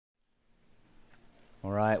All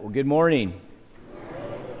right, well, good morning.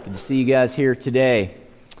 Good to see you guys here today.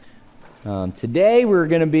 Today we're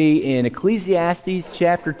going to be in Ecclesiastes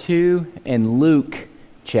chapter 2 and Luke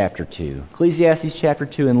chapter 2. Ecclesiastes chapter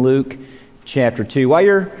 2 and Luke chapter 2. While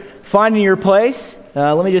you're finding your place,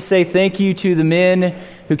 let me just say thank you to the men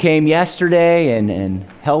who came yesterday and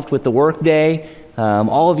helped with the work day.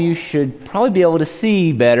 All of you should probably be able to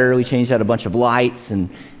see better. We changed out a bunch of lights and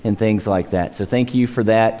things like that. So thank you for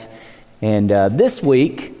that. And this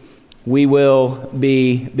week, we will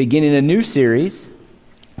be beginning a new series,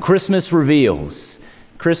 Christmas Reveals.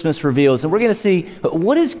 Christmas Reveals. And we're going to see,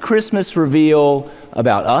 what does Christmas reveal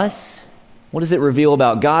about us? What does it reveal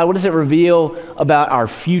about God? What does it reveal about our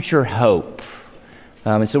future hope?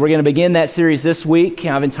 And so we're going to begin that series this week.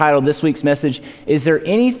 I've entitled this week's message, Is There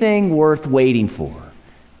Anything Worth Waiting For?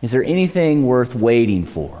 Is there anything worth waiting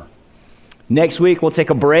for? Next week, we'll take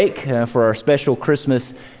a break for our special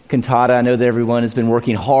Christmas cantata. I know that everyone has been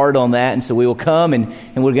working hard on that, and so we will come and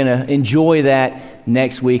we're going to enjoy that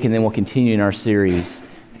next week, and then we'll continue in our series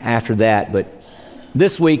after that. But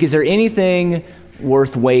this week, is there anything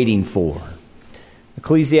worth waiting for?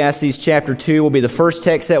 Ecclesiastes chapter 2 will be the first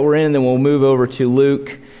text that we're in, and then we'll move over to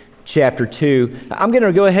Luke chapter 2. I'm going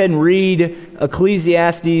to go ahead and read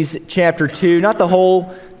Ecclesiastes chapter 2, not the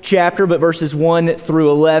whole chapter, but verses 1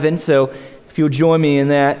 through 11. So if you'll join me in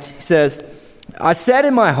that, he says, I said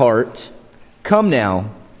in my heart, come now,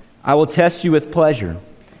 I will test you with pleasure.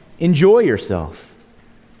 Enjoy yourself.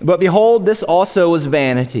 But behold, this also was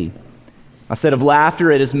vanity. I said of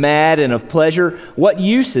laughter, it is mad, and of pleasure, what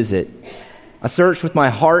use is it? I searched with my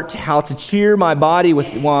heart how to cheer my body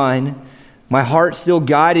with wine. My heart still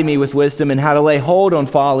guided me with wisdom and how to lay hold on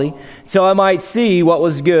folly, till I might see what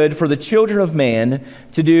was good for the children of man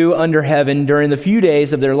to do under heaven during the few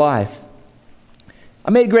days of their life. I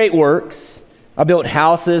made great works. I built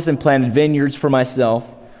houses and planted vineyards for myself.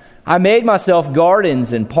 I made myself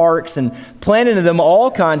gardens and parks and planted in them all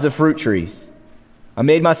kinds of fruit trees. I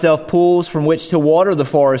made myself pools from which to water the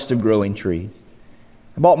forest of growing trees.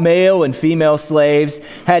 I bought male and female slaves,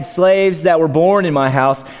 had slaves that were born in my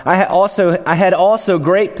house. I had also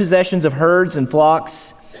great possessions of herds and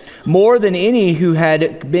flocks, more than any who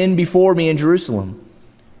had been before me in Jerusalem.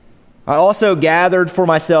 I also gathered for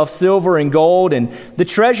myself silver and gold and the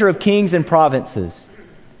treasure of kings and provinces.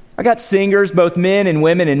 I got singers, both men and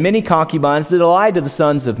women, and many concubines that allied to the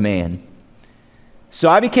sons of man. So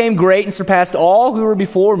I became great and surpassed all who were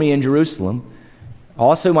before me in Jerusalem.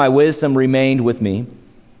 Also my wisdom remained with me.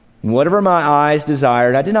 And whatever my eyes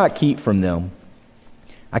desired, I did not keep from them.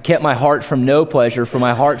 I kept my heart from no pleasure, for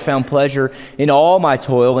my heart found pleasure in all my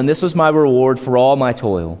toil, and this was my reward for all my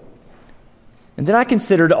toil. And then I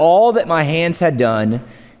considered all that my hands had done,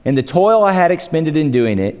 and the toil I had expended in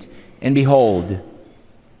doing it, and behold,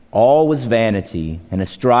 all was vanity and a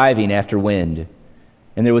striving after wind,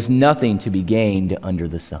 and there was nothing to be gained under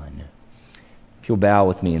the sun. If you'll bow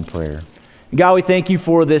with me in prayer. God, we thank you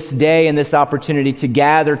for this day and this opportunity to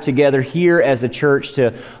gather together here as a church,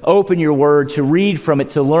 to open your word, to read from it,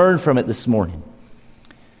 to learn from it this morning.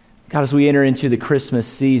 God, as we enter into the Christmas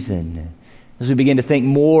season, as we begin to think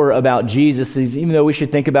more about Jesus, even though we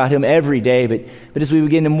should think about him every day, but as we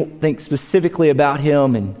begin to think specifically about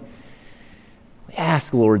him, and we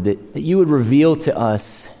ask, Lord, that you would reveal to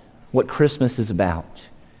us what Christmas is about.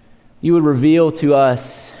 You would reveal to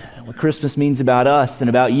us what Christmas means about us and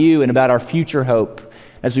about you and about our future hope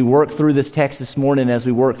as we work through this text this morning, as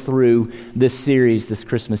we work through this series, this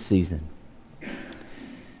Christmas season.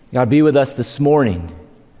 God, be with us this morning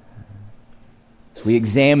as we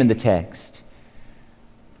examine the text.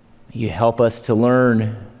 You help us to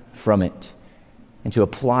learn from it and to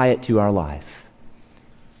apply it to our life.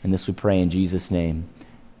 And this we pray in Jesus' name.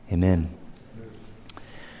 Amen.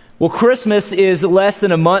 Well, Christmas is less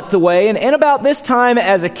than a month away, and about this time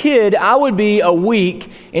as a kid, I would be a week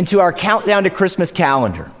into our countdown to Christmas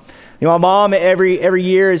calendar. You know, my mom, every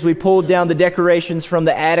year as we pulled down the decorations from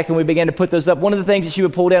the attic and we began to put those up, one of the things that she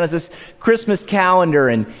would pull down is this Christmas calendar,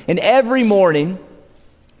 and every morning,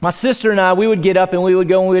 my sister and I, we would get up and we would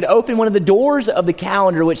go and we would open one of the doors of the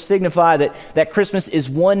calendar, which signified that Christmas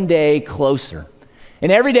is one day closer.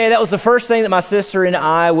 And every day, that was the first thing that my sister and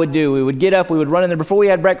I would do. We would get up, we would run in there before we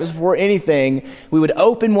had breakfast, before anything. We would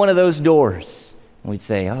open one of those doors. And we'd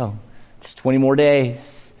say, oh, just 20 more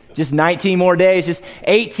days, just 19 more days, just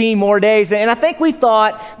 18 more days. And I think we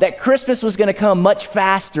thought that Christmas was going to come much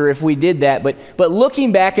faster if we did that. But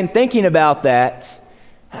looking back and thinking about that,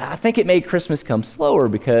 I think it made Christmas come slower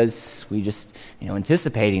because we just,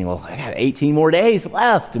 anticipating, well, I got 18 more days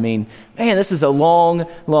left. I mean, man, this is a long,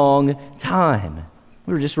 long time.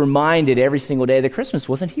 We were just reminded every single day that Christmas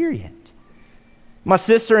wasn't here yet. My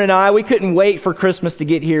sister and I, we couldn't wait for Christmas to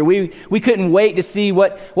get here. We couldn't wait to see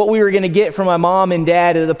what we were going to get from my mom and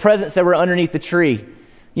dad, the presents that were underneath the tree.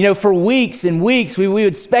 You know, for weeks and weeks, we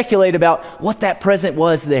would speculate about what that present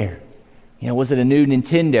was there. You know, was it a new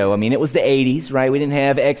Nintendo? I mean, it was the 80s, right? We didn't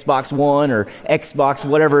have Xbox One or Xbox,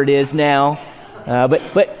 whatever it is now.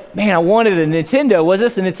 But man, I wanted a Nintendo. Was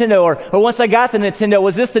this a Nintendo? Or once I got the Nintendo,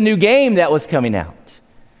 was this the new game that was coming out?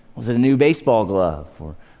 Was it a new baseball glove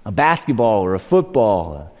or a basketball or a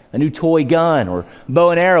football, a new toy gun or bow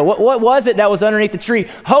and arrow? What was it that was underneath the tree?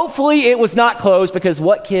 Hopefully it was not clothes, because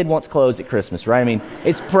what kid wants clothes at Christmas, right? I mean,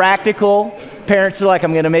 it's practical. Parents are like,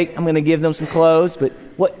 I'm going to give them some clothes, but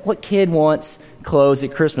what kid wants clothes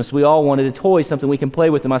at Christmas? We all wanted a toy, something we can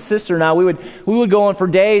play with. And my sister and I, we would go on for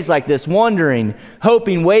days like this, wondering,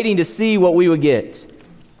 hoping, waiting to see what we would get.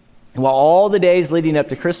 And while all the days leading up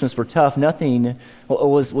to Christmas were tough, nothing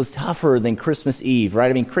was tougher than Christmas Eve, right?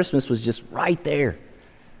 I mean, Christmas was just right there.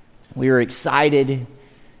 We were excited.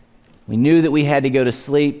 We knew that we had to go to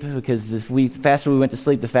sleep, because the faster we went to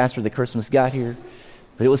sleep, the faster the Christmas got here.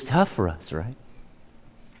 But it was tough for us, right?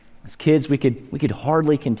 As kids, we could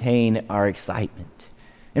hardly contain our excitement.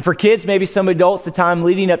 And for kids, maybe some adults, the time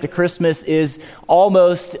leading up to Christmas is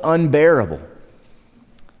almost unbearable.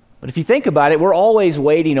 But if you think about it, we're always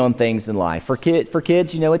waiting on things in life. For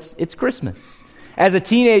kids, you know, it's Christmas. As a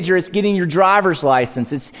teenager, it's getting your driver's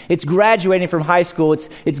license. It's graduating from high school.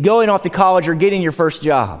 It's going off to college or getting your first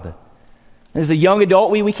job. As a young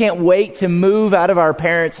adult, we can't wait to move out of our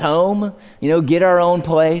parents' home, you know, get our own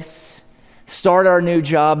place, start our new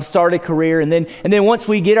job, start a career, and then once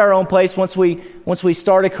we get our own place, once we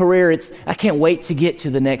start a career, I can't wait to get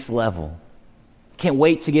to the next level. Can't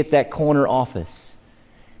wait to get that corner office.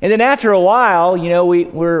 And then after a while, you know,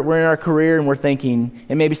 we're in our career and we're thinking,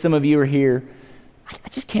 and maybe some of you are here, I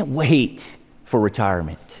just can't wait for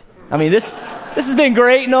retirement. I mean, this has been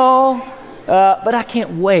great and all, but I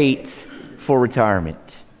can't wait for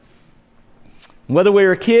retirement. Whether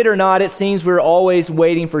we're a kid or not, it seems we're always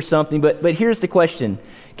waiting for something. But here's the question.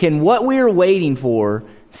 Can what we're waiting for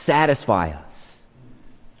satisfy us?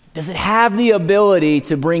 Does it have the ability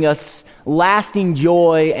to bring us lasting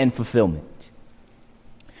joy and fulfillment?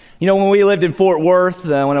 You know, when we lived in Fort Worth,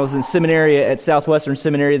 when I was in seminary at Southwestern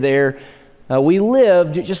Seminary there, we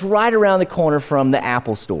lived just right around the corner from the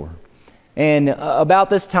Apple store. And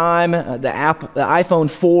about this time, the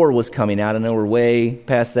iPhone 4 was coming out. I know we're way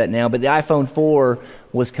past that now, but the iPhone 4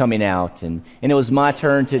 was coming out. And it was my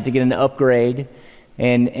turn to get an upgrade.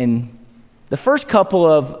 And the first couple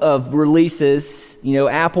of releases, you know,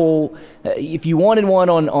 Apple, if you wanted one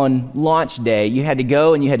on launch day, you had to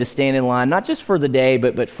go and you had to stand in line, not just for the day,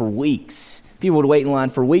 but for weeks. People would wait in line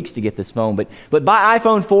for weeks to get this phone. But by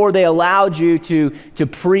iPhone 4, they allowed you to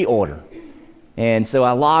pre-order. And so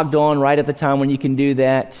I logged on right at the time when you can do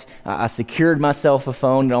that. I secured myself a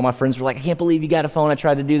phone, and all my friends were like, I can't believe you got a phone. I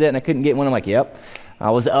tried to do that, and I couldn't get one. I'm like, yep.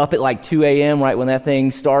 I was up at like 2 a.m. right when that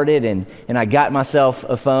thing started, and I got myself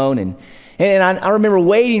a phone. And I remember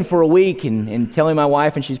waiting for a week and telling my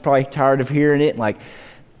wife, and she's probably tired of hearing it, like,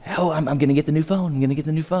 oh, I'm going to get the new phone. I'm going to get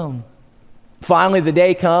the new phone. Finally, the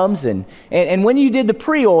day comes, and when you did the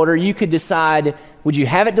pre-order, you could decide, would you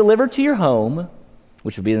have it delivered to your home,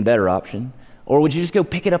 which would be the better option, or would you just go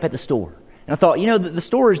pick it up at the store? And I thought, you know, the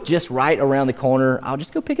store is just right around the corner. I'll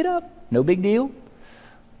just go pick it up. No big deal.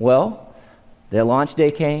 Well, the launch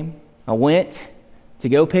day came. I went to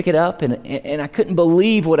go pick it up, and I couldn't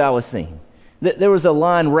believe what I was seeing. There was a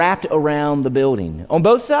line wrapped around the building on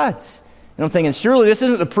both sides. And I'm thinking, surely this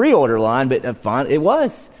isn't the pre-order line, but it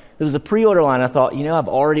was. It was the pre-order line. I thought, you know, I've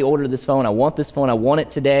already ordered this phone. I want this phone. I want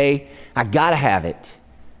it today. I got to have it.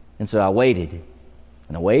 And so I waited.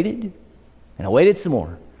 And I waited. And I waited some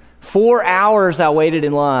more. 4 hours I waited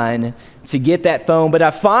in line to get that phone. But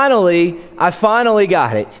I finally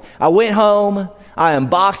got it. I went home. I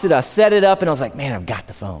unboxed it. I set it up. And I was like, man, I've got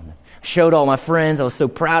the phone. I showed all my friends. I was so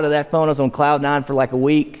proud of that phone. I was on cloud nine for like a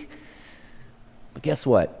week. But guess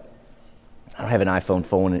what? I don't have an iPhone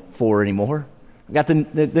 4 anymore. I've got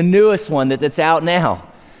the newest one that's out now.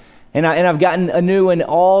 And I've gotten a new one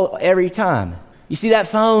every time. You see, that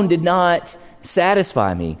phone did not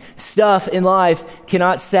satisfy me. Stuff in life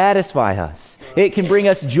cannot satisfy us. It can bring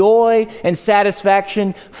us joy and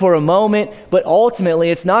satisfaction for a moment, but ultimately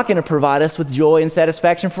it's not going to provide us with joy and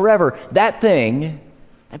satisfaction forever. That thing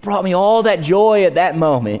that brought me all that joy at that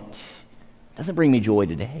moment doesn't bring me joy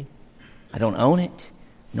today. I don't own it,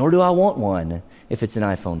 nor do I want one if it's an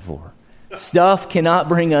iPhone 4. Stuff cannot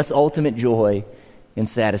bring us ultimate joy and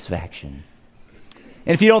satisfaction.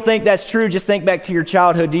 And if you don't think that's true, just think back to your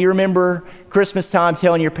childhood. Do you remember Christmas time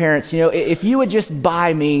telling your parents, you know, if you would just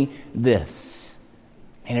buy me this,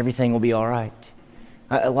 and everything will be all right.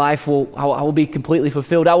 I will be completely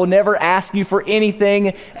fulfilled. I will never ask you for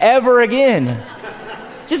anything ever again.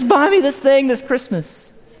 Just buy me this thing this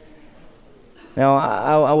Christmas. Now,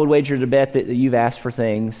 I would wager to bet that you've asked for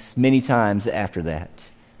things many times after that,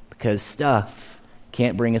 because stuff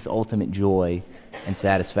can't bring us ultimate joy and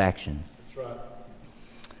satisfaction. That's right.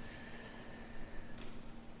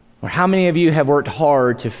 Or how many of you have worked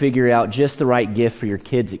hard to figure out just the right gift for your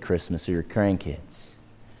kids at Christmas or your grandkids?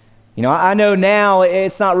 You know, I know now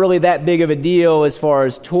it's not really that big of a deal as far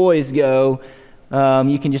as toys go.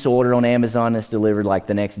 You can just order on Amazon and it's delivered like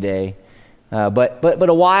the next day. But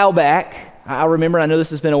a while back, I know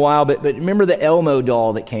this has been a while, but remember the Elmo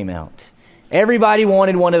doll that came out? Everybody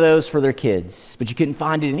wanted one of those for their kids, but you couldn't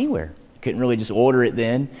find it anywhere. You couldn't really just order it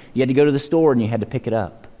then. You had to go to the store and you had to pick it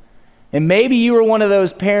up. And maybe you were one of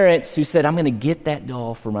those parents who said, I'm going to get that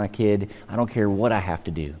doll for my kid. I don't care what I have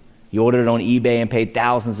to do. You ordered it on eBay and paid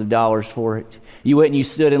thousands of dollars for it. You went and you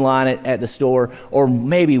stood in line at the store. Or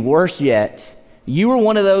maybe worse yet, you were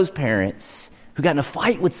one of those parents who got in a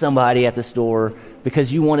fight with somebody at the store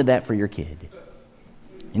because you wanted that for your kid.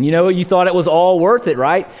 And you know, you thought it was all worth it,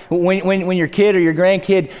 right? When your kid or your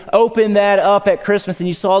grandkid opened that up at Christmas and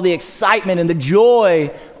you saw the excitement and the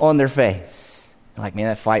joy on their face. Like, man,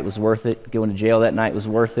 that fight was worth it. Going to jail that night was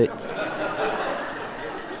worth it.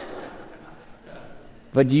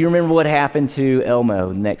 But do you remember what happened to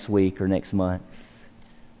Elmo next week or next month?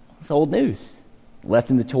 It's old news. Left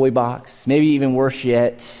in the toy box. Maybe even worse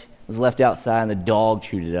yet, was left outside and the dog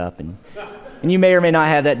chewed it up. And you may or may not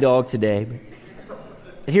have that dog today.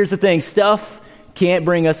 But here's the thing. Stuff can't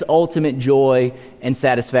bring us ultimate joy and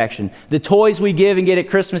satisfaction. The toys we give and get at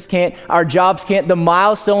Christmas can't. Our jobs can't. The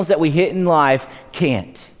milestones that we hit in life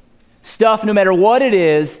can't. Stuff, no matter what it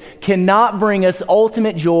is, cannot bring us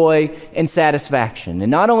ultimate joy and satisfaction.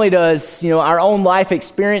 And not only does, our own life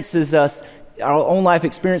experiences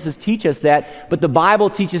teach us that, but the Bible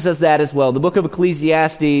teaches us that as well. The book of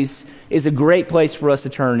Ecclesiastes is a great place for us to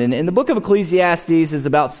turn. And the book of Ecclesiastes is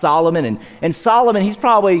about Solomon. And Solomon, he's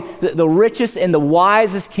probably the richest and the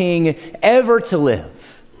wisest king ever to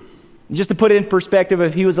live. Just to put it in perspective,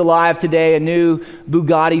 if he was alive today, a new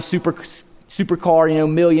Bugatti supercar,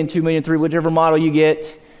 $1 million, $2 million, $3 million, whichever model you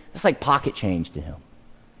get, it's like pocket change to him.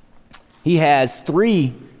 He has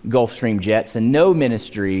 3 Gulfstream jets, and no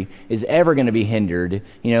ministry is ever going to be hindered.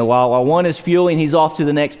 While one is fueling, he's off to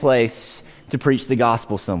the next place to preach the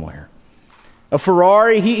gospel somewhere. A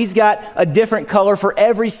Ferrari, he's got a different color for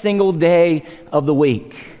every single day of the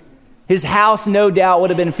week. His house, no doubt, would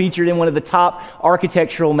have been featured in one of the top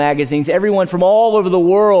architectural magazines. Everyone from all over the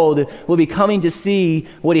world will be coming to see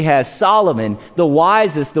what he has. Solomon, the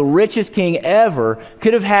wisest, the richest king ever,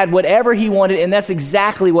 could have had whatever he wanted, and that's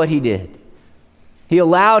exactly what he did. He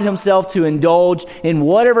allowed himself to indulge in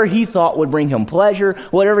whatever he thought would bring him pleasure,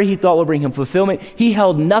 whatever he thought would bring him fulfillment. He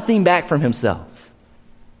held nothing back from himself.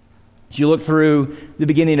 As you look through the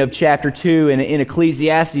beginning of chapter 2 in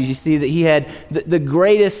Ecclesiastes, you see that he had the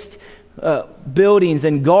greatest buildings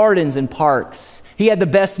and gardens and parks. He had the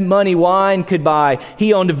best money wine could buy.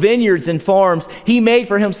 He owned vineyards and farms. He made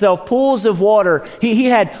for himself pools of water. He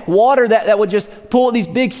had water that would just pull these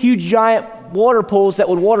big, huge, giant water pools that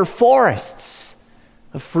would water forests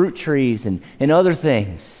of fruit trees and other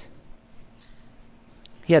things.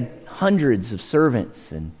 He had hundreds of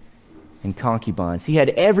servants and concubines. He had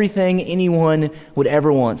everything anyone would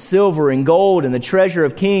ever want. Silver and gold and the treasure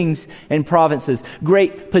of kings and provinces.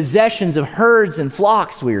 Great possessions of herds and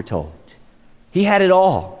flocks, we are told. He had it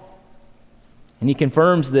all. And he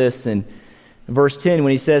confirms this in verse 10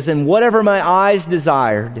 when he says, "And whatever my eyes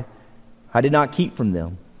desired, I did not keep from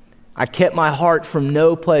them. I kept my heart from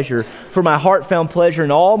no pleasure, for my heart found pleasure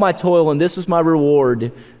in all my toil, and this was my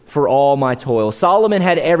reward for all my toil." Solomon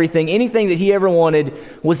had everything. Anything that he ever wanted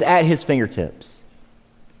was at his fingertips.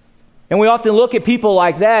 And we often look at people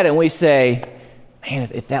like that and we say, man,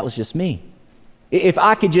 if that was just me. If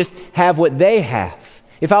I could just have what they have.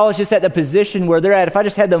 If I was just at the position where they're at. If I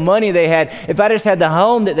just had the money they had. If I just had the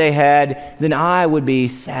home that they had, then I would be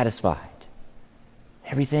satisfied.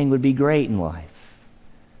 Everything would be great in life.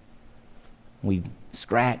 We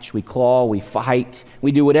scratch, we claw, we fight.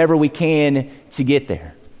 We do whatever we can to get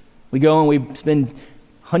there. We go and we spend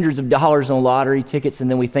hundreds of dollars on lottery tickets,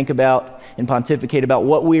 and then we think about and pontificate about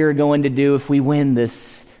what we are going to do if we win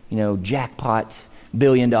this, jackpot $1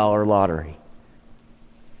 billion lottery.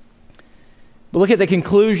 But look at the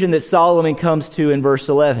conclusion that Solomon comes to in verse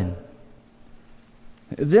 11.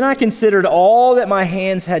 "Then I considered all that my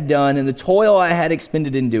hands had done and the toil I had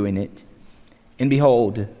expended in doing it. And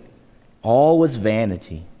behold, all was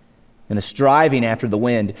vanity and a striving after the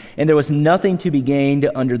wind, and there was nothing to be gained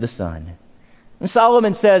under the sun. And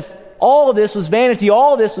Solomon says, all of this was vanity,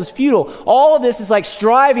 all of this was futile, all of this is like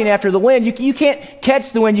striving after the wind. You can't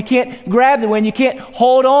catch the wind, you can't grab the wind, you can't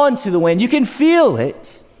hold on to the wind. You can feel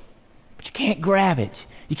it, but you can't grab it,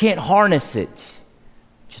 you can't harness it.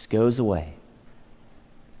 It just goes away.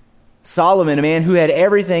 Solomon, a man who had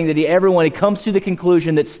everything that he ever wanted, comes to the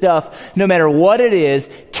conclusion that stuff, no matter what it is,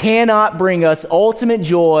 cannot bring us ultimate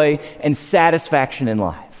joy and satisfaction in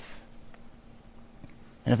life.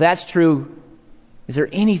 And if that's true, is there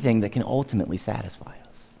anything that can ultimately satisfy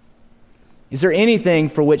us? Is there anything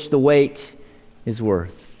for which the wait is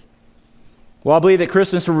worth? Well, I believe that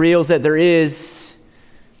Christmas reveals that there is.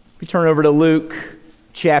 We turn over to Luke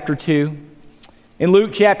chapter 2. In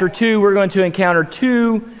Luke chapter 2, we're going to encounter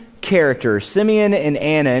two characters, Simeon and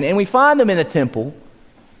Anna, and we find them in the temple.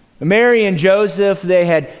 Mary and Joseph, they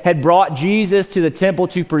had brought Jesus to the temple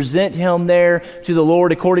to present him there to the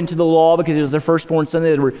Lord according to the law because it was their firstborn son.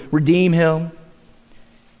 They would redeem him.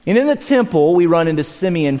 And in the temple, we run into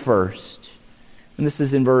Simeon first. And this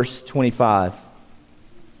is in verse 25.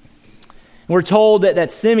 We're told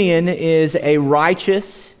that Simeon is a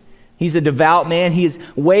righteous, he's a devout man. He is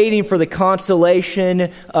waiting for the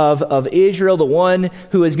consolation of Israel, the one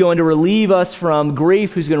who is going to relieve us from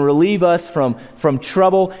grief, who's going to relieve us from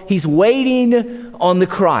trouble. He's waiting on the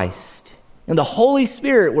Christ. And the Holy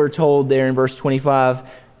Spirit, we're told there in verse 25,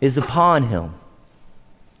 is upon him.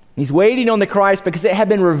 He's waiting on the Christ because it had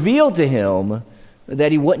been revealed to him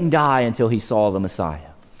that he wouldn't die until he saw the Messiah.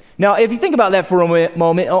 Now, if you think about that for a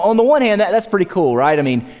moment, on the one hand, that's pretty cool, right? I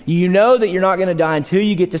mean, you know that you're not going to die until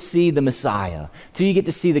you get to see the Messiah, until you get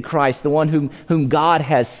to see the Christ, the one whom God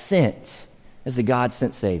has sent as the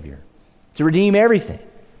God-sent Savior to redeem everything.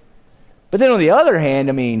 But then on the other hand,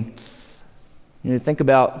 I mean, think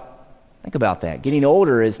about that. Getting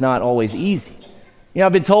older is not always easy.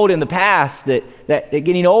 I've been told in the past that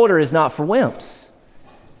getting older is not for wimps.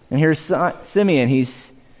 And here's Simeon,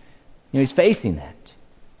 he's facing that.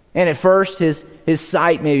 And at first, his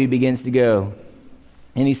sight maybe begins to go.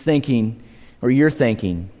 And he's thinking, or you're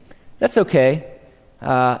thinking, that's okay.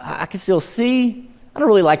 I can still see. I don't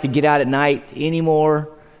really like to get out at night anymore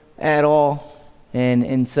at all.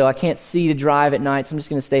 And so I can't see to drive at night, so I'm just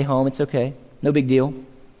going to stay home. It's okay. No big deal.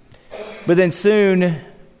 But then soon,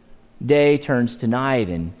 day turns to night,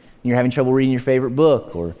 and you're having trouble reading your favorite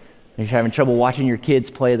book, or you're having trouble watching your kids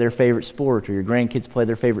play their favorite sport, or your grandkids play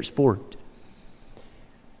their favorite sport.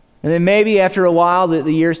 And then maybe after a while,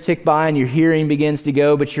 the years tick by and your hearing begins to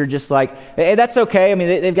go, but you're just like, hey, that's okay. I mean,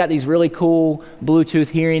 they've got these really cool Bluetooth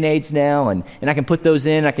hearing aids now, and I can put those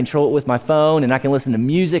in, I control it with my phone, and I can listen to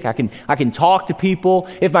music, I can talk to people.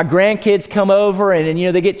 If my grandkids come over and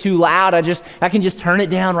they get too loud, I can just turn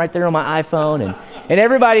it down right there on my iPhone. And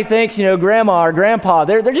everybody thinks, grandma or grandpa,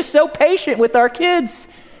 they're just so patient with our kids.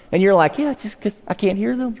 And you're like, yeah, it's just because I can't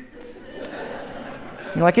hear them.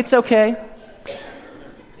 You're like, it's okay.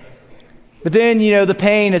 But then, the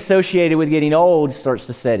pain associated with getting old starts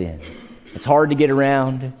to set in. It's hard to get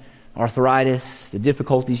around, arthritis, the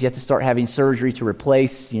difficulties. You have to start having surgery to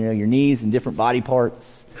replace, your knees and different body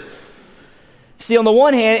parts. See, on the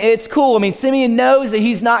one hand, it's cool. I mean, Simeon knows that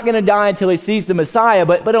he's not going to die until he sees the Messiah.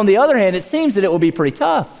 But on the other hand, it seems that it will be pretty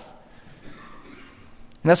tough.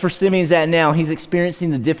 And that's where Simeon's at now. He's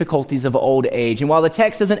experiencing the difficulties of old age. And while the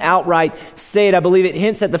text doesn't outright say it, I believe it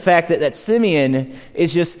hints at the fact that Simeon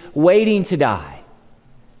is just waiting to die.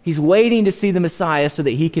 He's waiting to see the Messiah so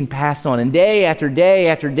that he can pass on. And day after day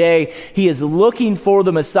after day, he is looking for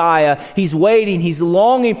the Messiah. He's waiting. He's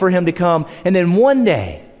longing for him to come. And then one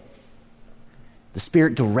day, the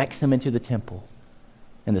Spirit directs him into the temple.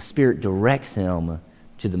 And the Spirit directs him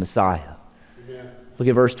to the Messiah. Yeah. Look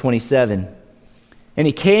at verse 27. And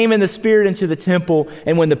he came in the Spirit into the temple,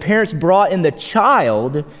 and when the parents brought in the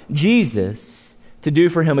child, Jesus, to do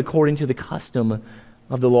for him according to the custom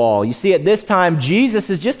of the law. You see, at this time, Jesus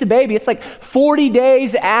is just a baby. It's like 40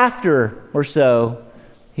 days after or so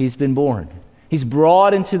he's been born. He's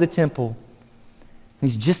brought into the temple.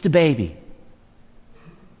 He's just a baby.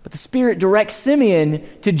 But the Spirit directs Simeon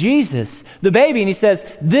to Jesus, the baby, and he says,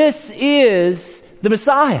 this is the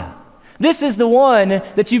Messiah. This is the one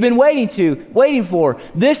that you've been waiting for.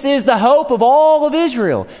 This is the hope of all of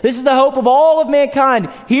Israel. This is the hope of all of mankind.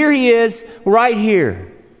 Here he is, right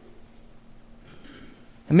here.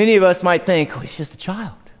 And many of us might think, he's just a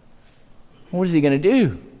child. What is he going to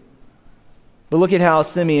do? But look at how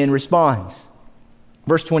Simeon responds.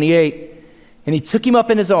 Verse 28, and he took him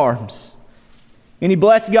up in his arms, and he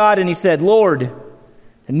blessed God, and he said, Lord,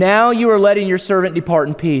 now you are letting your servant depart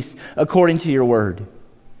in peace according to your word.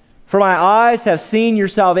 For my eyes have seen your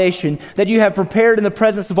salvation, that you have prepared in the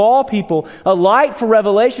presence of all people a light for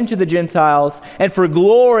revelation to the Gentiles and for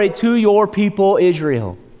glory to your people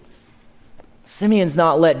Israel." Simeon's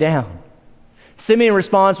not let down. Simeon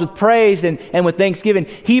responds with praise and with thanksgiving.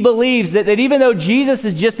 He believes that even though Jesus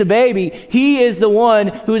is just a baby, he is the one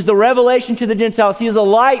who is the revelation to the Gentiles. He is a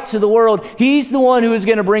light to the world. He's the one who is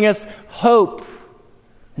going to bring us hope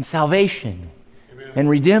and salvation and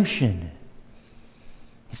redemption.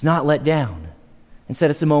 He's not let down. Instead,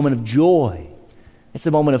 it's a moment of joy. It's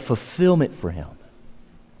a moment of fulfillment for him.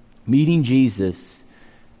 Meeting Jesus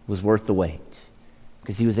was worth the wait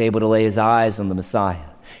because he was able to lay his eyes on the Messiah.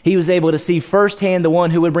 He was able to see firsthand the one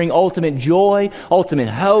who would bring ultimate joy, ultimate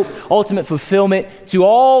hope, ultimate fulfillment to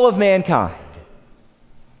all of mankind.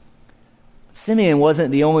 Simeon wasn't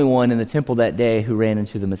the only one in the temple that day who ran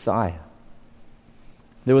into the Messiah.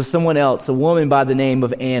 There was someone else, a woman by the name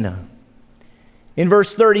of Anna. In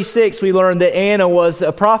verse 36, we learn that Anna was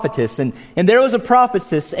a prophetess. And there was a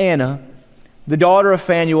prophetess, Anna, the daughter of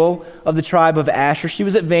Phanuel of the tribe of Asher. She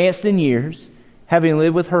was advanced in years, having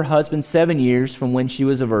lived with her husband 7 years from when she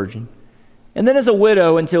was a virgin, and then as a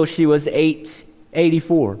widow until she was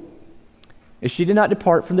 84. As she did not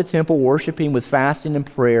depart from the temple, worshiping with fasting and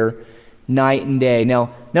prayer night and day. Now,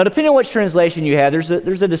 depending on which translation you have,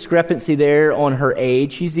 there's a discrepancy there on her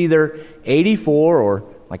age. She's either 84 or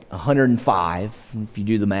like 105, if you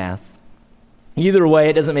do the math. Either way,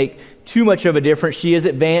 it doesn't make too much of a difference. She is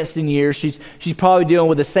advanced in years. She's probably dealing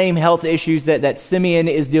with the same health issues that Simeon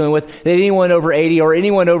is dealing with, that anyone over 80 or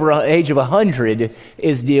anyone over the age of 100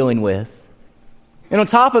 is dealing with. And on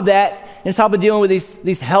top of that, on top of dealing with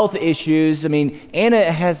these health issues, I mean, Anna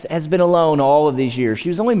has been alone all of these years. She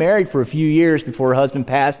was only married for a few years before her husband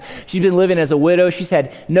passed. She's been living as a widow. She's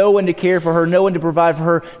had no one to care for her, no one to provide for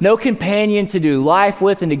her, no companion to do life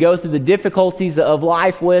with and to go through the difficulties of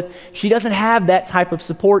life with. She doesn't have that type of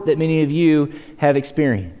support that many of you have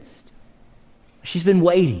experienced. She's been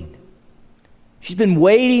waiting. She's been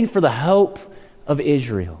waiting for the hope of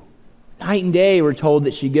Israel. Night and day, we're told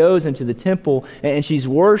that she goes into the temple and she's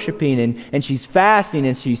worshiping and she's fasting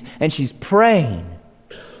and she's praying.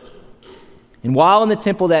 And while in the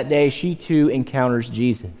temple that day, she too encounters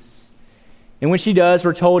Jesus. And when she does,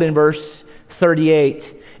 we're told in verse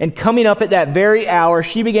 38, "And coming up at that very hour,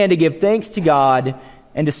 she began to give thanks to God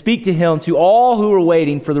and to speak to him to all who were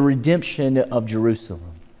waiting for the redemption of Jerusalem."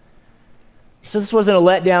 So this wasn't a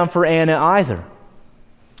letdown for Anna either.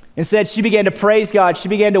 Instead, she began to praise God. She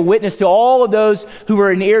began to witness to all of those who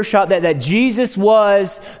were in earshot that Jesus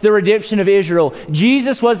was the redemption of Israel.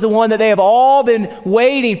 Jesus was the one that they have all been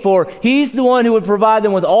waiting for. He's the one who would provide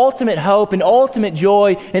them with ultimate hope and ultimate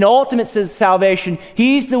joy and ultimate salvation.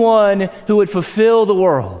 He's the one who would fulfill the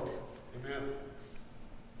world. Amen.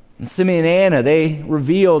 And Simeon and Anna, they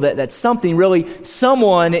reveal that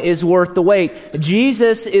someone is worth the wait.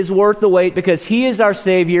 Jesus is worth the wait because he is our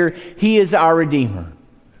Savior. He is our Redeemer.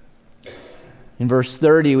 In verse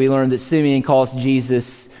 30, we learn that Simeon calls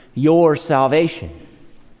Jesus your salvation.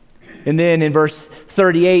 And then in verse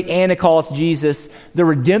 38, Anna calls Jesus the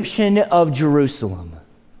redemption of Jerusalem.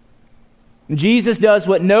 Jesus does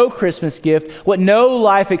what no Christmas gift, what no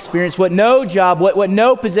life experience, what no job, what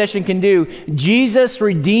no possession can do. Jesus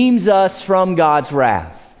redeems us from God's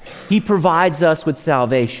wrath. He provides us with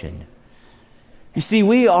salvation. You see,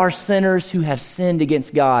 we are sinners who have sinned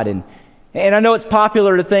against God, and I know it's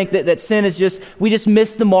popular to think that sin is we just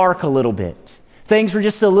missed the mark a little bit. Things were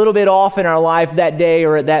just a little bit off in our life that day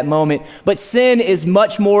or at that moment. But sin is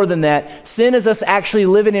much more than that. Sin is us actually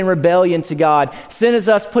living in rebellion to God. Sin is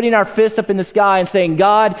us putting our fist up in the sky and saying,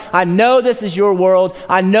 "God, I know this is your world.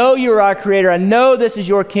 I know you're our creator. I know this is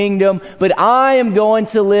your kingdom, but I am going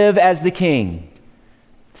to live as the king.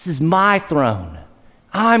 This is my throne.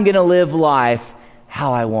 I'm going to live life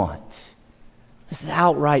how I want." This is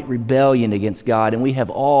outright rebellion against God, and we have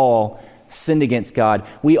all sinned against God.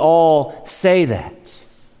 We all say that.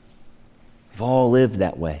 We've all lived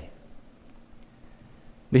that way.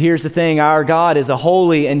 But here's the thing, our God is a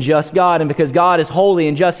holy and just God, and because God is holy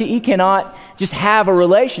and just, He cannot just have a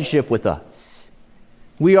relationship with us.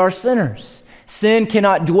 We are sinners. Sin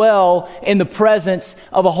cannot dwell in the presence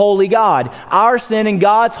of a holy God. Our sin and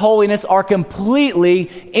God's holiness are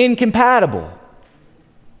completely incompatible.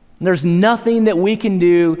 There's nothing that we can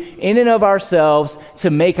do in and of ourselves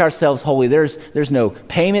to make ourselves holy. There's no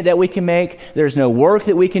payment that we can make. There's no work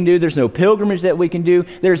that we can do. There's no pilgrimage that we can do.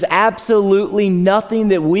 There's absolutely nothing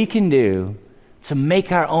that we can do to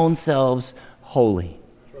make our own selves holy.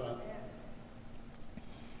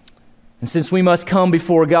 And since we must come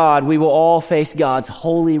before God, we will all face God's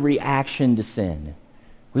holy reaction to sin.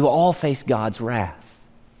 We will all face God's wrath.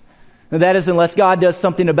 And that is unless God does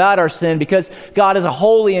something about our sin, because God is a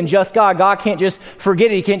holy and just God. God can't just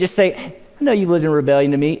forget it. He can't just say, I know you lived in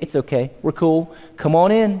rebellion to me. It's okay. We're cool. Come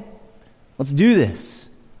on in. Let's do this.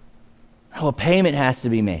 Oh, a payment has to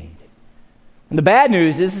be made. And the bad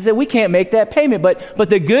news is that we can't make that payment. But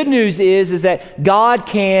the good news is that God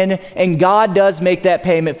can and God does make that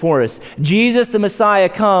payment for us. Jesus, the Messiah,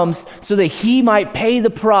 comes so that he might pay the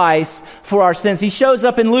price for our sins. He shows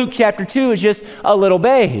up in Luke chapter 2 as just a little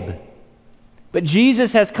babe. But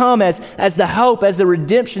Jesus has come as the hope, as the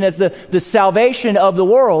redemption, as the salvation of the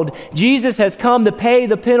world. Jesus has come to pay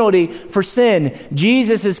the penalty for sin.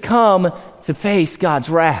 Jesus has come to face God's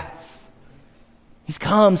wrath. He's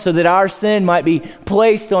come so that our sin might be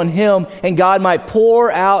placed on him and God might pour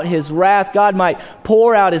out his wrath. God might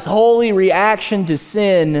pour out his holy reaction to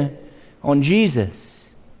sin on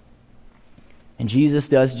Jesus. And Jesus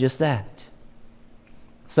does just that.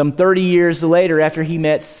 Some 30 years later, after he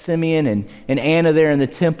met Simeon and Anna there in the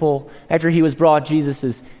temple, after he was brought, Jesus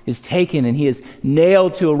is taken and he is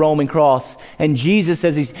nailed to a Roman cross. And Jesus,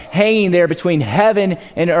 as he's hanging there between heaven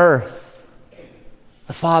and earth,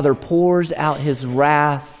 the Father pours out his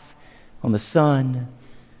wrath on the Son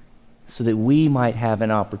so that we might have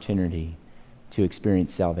an opportunity to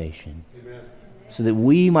experience salvation. Amen. So that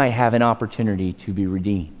we might have an opportunity to be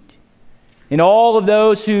redeemed. And all of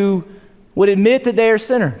those who would admit that they are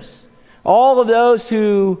sinners, all of those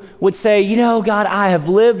who would say, you know, God, I have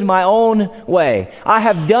lived my own way. I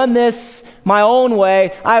have done this my own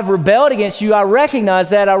way. I have rebelled against you. I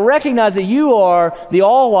recognize that. I recognize that you are the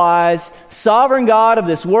all-wise, sovereign God of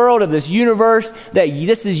this world, of this universe, that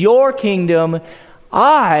this is your kingdom.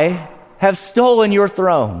 I have stolen your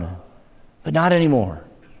throne, but not anymore.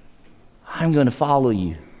 I'm going to follow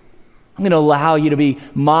you. I'm going to allow you to be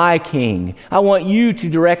my king. I want you to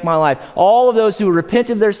direct my life. All of those who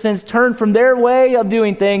repent of their sins, turn from their way of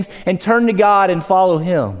doing things, and turn to God and follow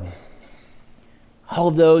him. All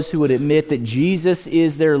of those who would admit that Jesus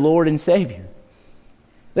is their Lord and Savior.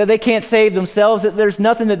 That they can't save themselves, that there's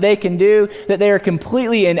nothing that they can do, that they are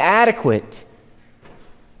completely inadequate.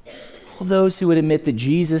 All of those who would admit that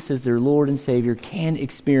Jesus is their Lord and Savior can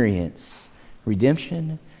experience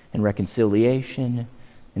redemption and reconciliation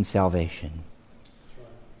and salvation.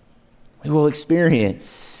 We will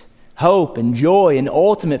experience hope and joy and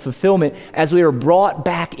ultimate fulfillment as we are brought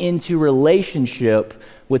back into relationship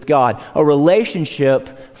with God, a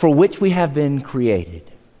relationship for which we have been created.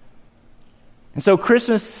 And so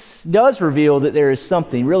Christmas does reveal that there is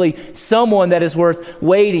something, really someone that is worth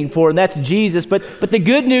waiting for, and that's Jesus. But the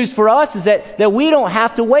good news for us is that we don't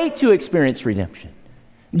have to wait to experience redemption.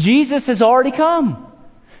 Jesus has already come.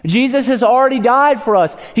 Jesus has already died for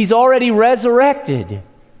us. He's already resurrected.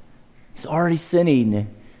 He's already sitting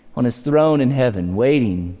on his throne in heaven,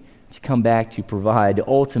 waiting to come back to provide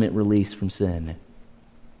ultimate release from sin.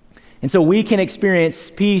 And so we can experience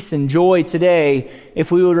peace and joy today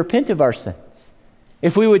if we would repent of our sins.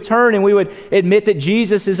 If we would turn and we would admit that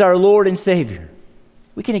Jesus is our Lord and Savior.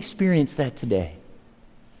 We can experience that today.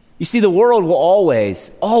 You see, the world will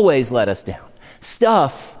always let us down.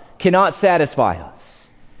 Stuff cannot satisfy us.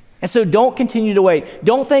 And so don't continue to wait.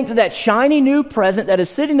 Don't think that shiny new present that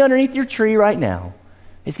is sitting underneath your tree right now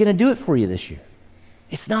is going to do it for you this year.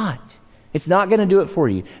 It's not. It's not going to do it for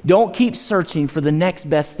you. Don't keep searching for the next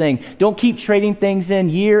best thing. Don't keep trading things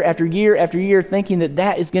in year after year after year thinking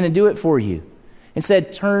that is going to do it for you.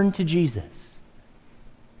 Instead, turn to Jesus.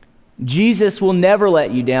 Jesus will never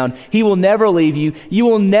let you down. He will never leave you. You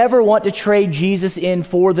will never want to trade Jesus in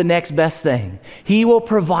for the next best thing. He will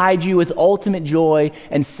provide you with ultimate joy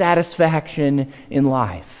and satisfaction in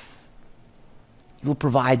life. He will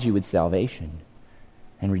provide you with salvation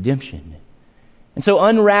and redemption. And so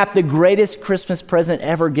unwrap the greatest Christmas present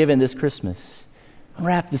ever given this Christmas.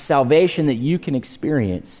 Unwrap the salvation that you can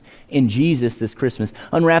experience in Jesus this Christmas.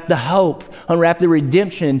 Unwrap the hope, unwrap the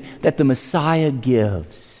redemption that the Messiah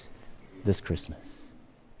gives this Christmas.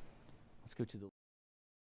 Let's go to the